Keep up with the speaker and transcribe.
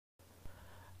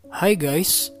Hi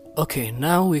guys. Okay,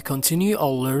 now we continue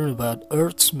our learn about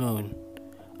Earth's moon.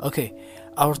 Okay,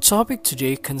 our topic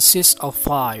today consists of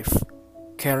 5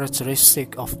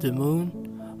 characteristics of the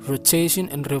moon, rotation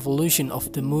and revolution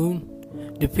of the moon,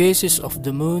 the phases of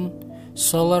the moon,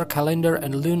 solar calendar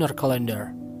and lunar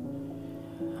calendar.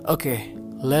 Okay,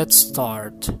 let's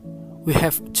start. We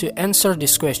have to answer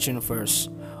this question first.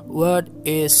 What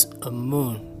is a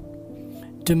moon?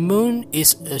 The moon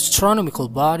is an astronomical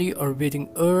body orbiting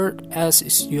Earth as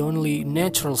is the only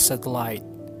natural satellite.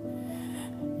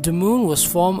 The moon was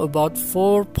formed about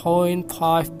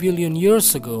 4.5 billion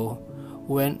years ago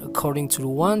when, according to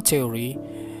one theory,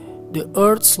 the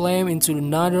Earth slammed into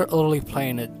another early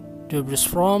planet. Debris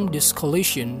from this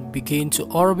collision began to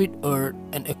orbit Earth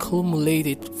and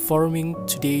accumulated, forming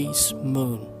today's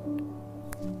moon.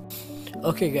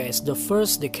 Okay guys,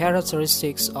 the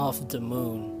characteristics of the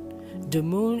moon. The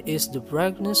moon is the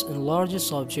brightest and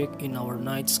largest object in our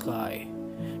night sky.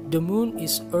 The moon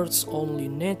is Earth's only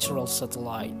natural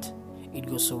satellite. It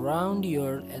goes around the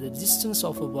Earth at a distance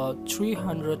of about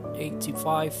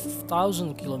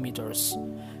 385,000 kilometers,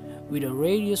 with a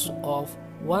radius of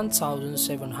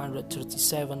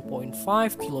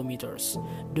 1,737.5 kilometers.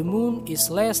 The moon is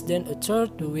less than a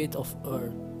third the weight of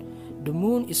Earth. The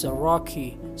moon is a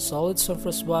rocky, solid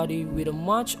surface body with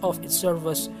much of its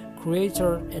surface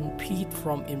crater and peat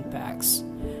from impacts.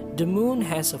 The moon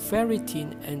has a very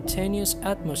thin and tenuous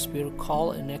atmosphere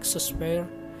called an exosphere.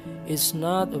 It's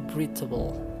not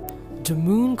breathable. The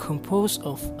moon composed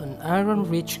of an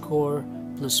iron-rich core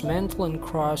plus mantle and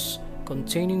crust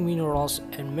containing minerals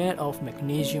and made of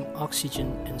magnesium,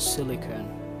 oxygen, and silicon.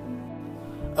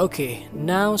 Okay,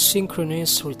 now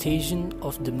synchronous rotation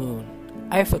of the moon.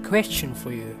 I have a question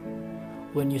for you.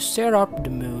 When you stare up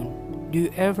the moon, do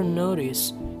you ever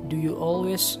notice? Do you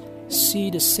always see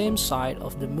the same side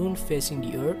of the moon facing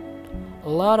the Earth? A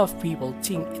lot of people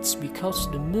think it's because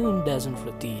the moon doesn't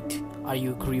rotate. Are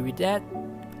you agree with that?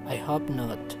 I hope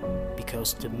not,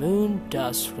 because the moon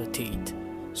does rotate.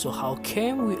 So how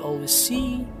can we always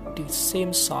see the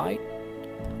same side?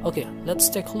 Okay, let's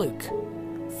take a look.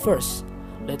 First,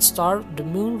 let's start the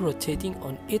moon rotating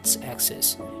on its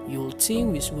axis. You'll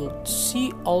think we will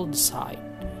see all the sides,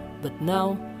 but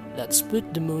now let's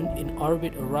put the moon in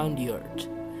orbit around the Earth.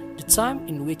 The time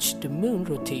in which the moon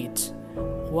rotates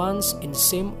once in the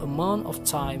same amount of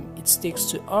time it takes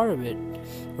to orbit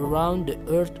around the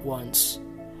Earth once.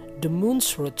 The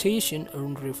moon's rotation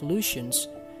and revolutions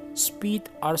speed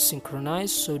are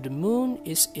synchronized, so the moon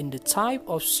is in the type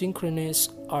of synchronous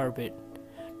orbit.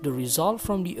 The result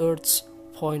from the Earth's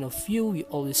point of view, we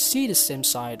always see the same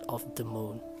side of the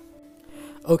moon.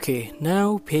 Okay,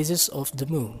 now phases of the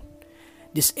moon.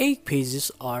 These 8 phases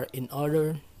are in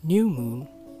order: new moon,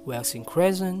 waxing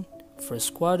crescent,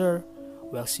 first quarter,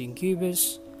 waxing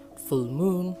gibbous, full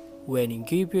moon, waning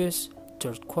gibbous,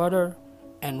 third quarter,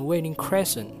 and waning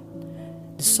crescent.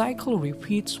 The cycle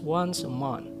repeats once a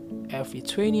month, every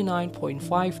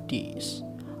 29.5 days.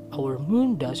 Our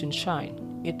moon doesn't shine,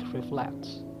 it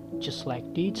reflects. Just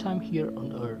like daytime here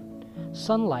on Earth,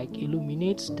 sunlight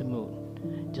illuminates the moon.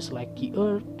 Just like the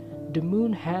Earth, the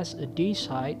moon has a day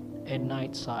side and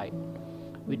night side,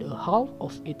 with a half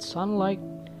of its sunlight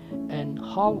and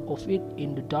half of it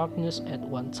in the darkness at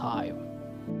one time.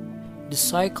 The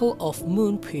cycle of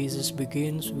moon phases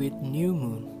begins with new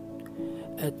moon.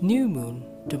 At new moon,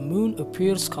 the moon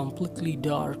appears completely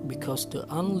dark because the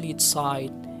unlit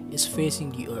side is facing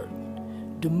the Earth.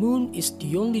 The moon is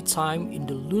the only time in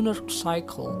the lunar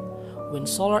cycle when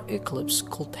solar eclipse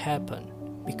could happen,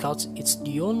 because it's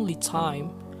the only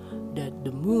time that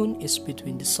the moon is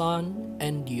between the sun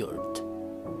and the Earth.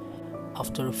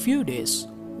 After a few days,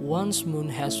 once moon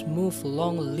has moved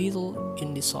along a little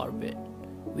in this orbit,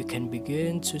 we can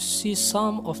begin to see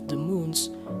some of the moon's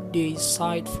day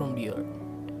side from the Earth.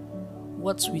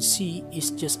 What we see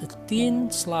is just a thin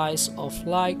slice of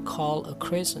light called a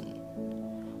crescent.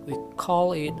 We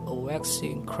call it a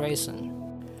waxing crescent.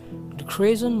 The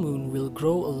crescent moon will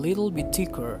grow a little bit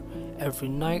thicker every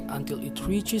night until it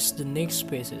reaches the next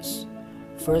phases.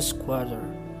 First quarter.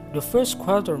 The first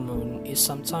quarter moon is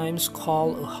sometimes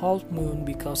called a half moon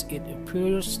because it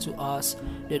appears to us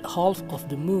that half of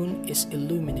the moon is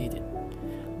illuminated.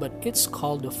 But it's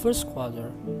called the first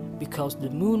quarter because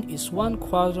the moon is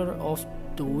 1/4 of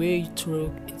the way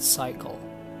through its cycle.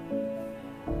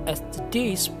 As the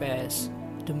days pass,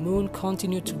 the moon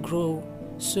continues to grow,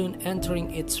 soon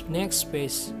entering its next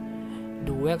phase,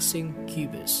 the waxing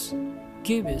gibbous.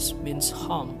 Gibbous means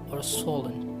hump or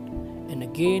swollen, and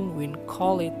again we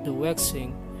call it the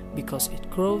waxing because it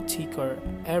grows thicker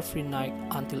every night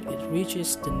until it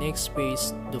reaches the next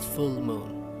phase, the full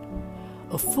moon.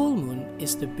 A full moon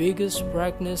is the biggest,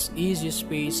 brightest, easiest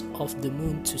space of the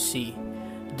moon to see.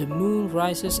 The moon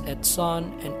rises at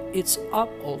sun and it's up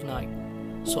all night.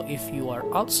 So if you are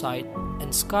outside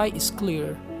and sky is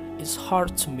clear, it's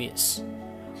hard to miss.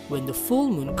 When the full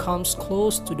moon comes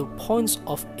close to the points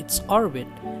of its orbit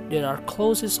that are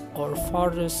closest or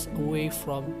farthest away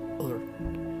from Earth,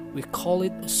 we call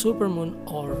it a supermoon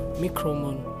or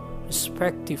micromoon,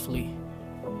 respectively.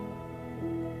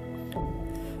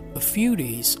 A few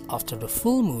days after the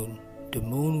full moon, the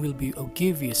moon will be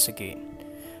gibbous again,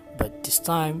 but this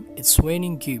time it's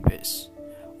waning gibbous.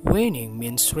 Waning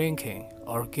means shrinking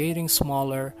or getting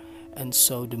smaller, and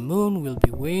so the moon will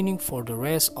be waning for the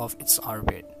rest of its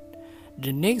orbit.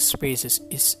 The next phase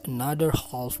is another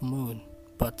half moon,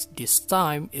 but this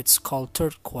time it's called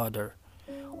third quarter,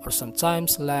 or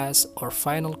sometimes last or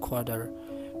final quarter,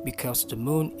 because the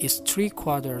moon is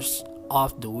 3/4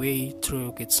 of the way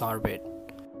through its orbit.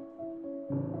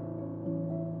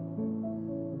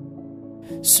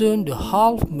 Soon the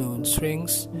half moon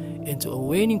shrinks into a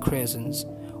waning crescent,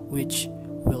 which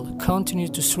will continue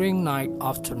to shrink night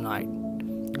after night,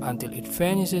 until it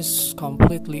vanishes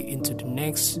completely into the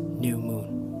next new moon.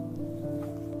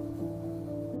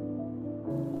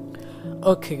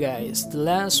 Okay guys, the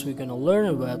last we're gonna learn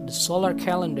about the solar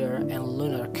calendar and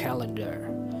lunar calendar.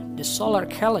 The solar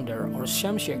calendar or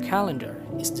Shamsiya calendar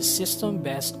is the system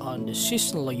based on the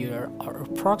seasonal year, or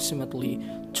approximately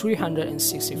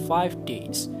 365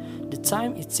 days, the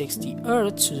time it takes the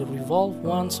Earth to revolve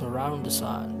once around the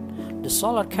Sun. The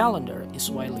solar calendar is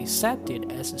widely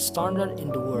accepted as a standard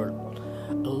in the world.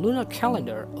 A lunar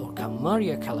calendar or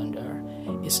Qamariya calendar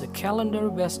is a calendar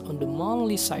based on the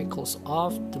monthly cycles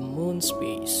of the moon's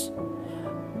phase.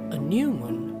 A new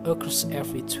moon occurs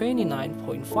every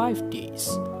 29.5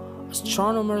 days.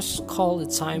 Astronomers call the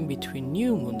time between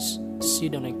new moons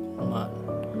Sidonic month.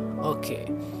 Okay,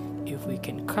 if we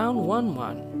can count one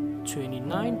month,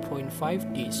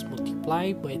 29.5 days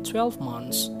multiplied by 12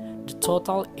 months, the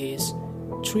total is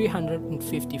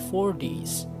 354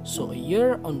 days. So a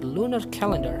year on the lunar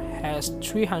calendar has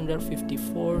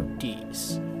 354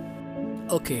 days.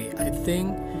 Okay, I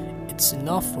think it's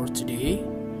enough for today.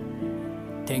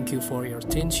 Thank you for your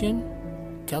attention.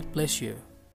 God bless you.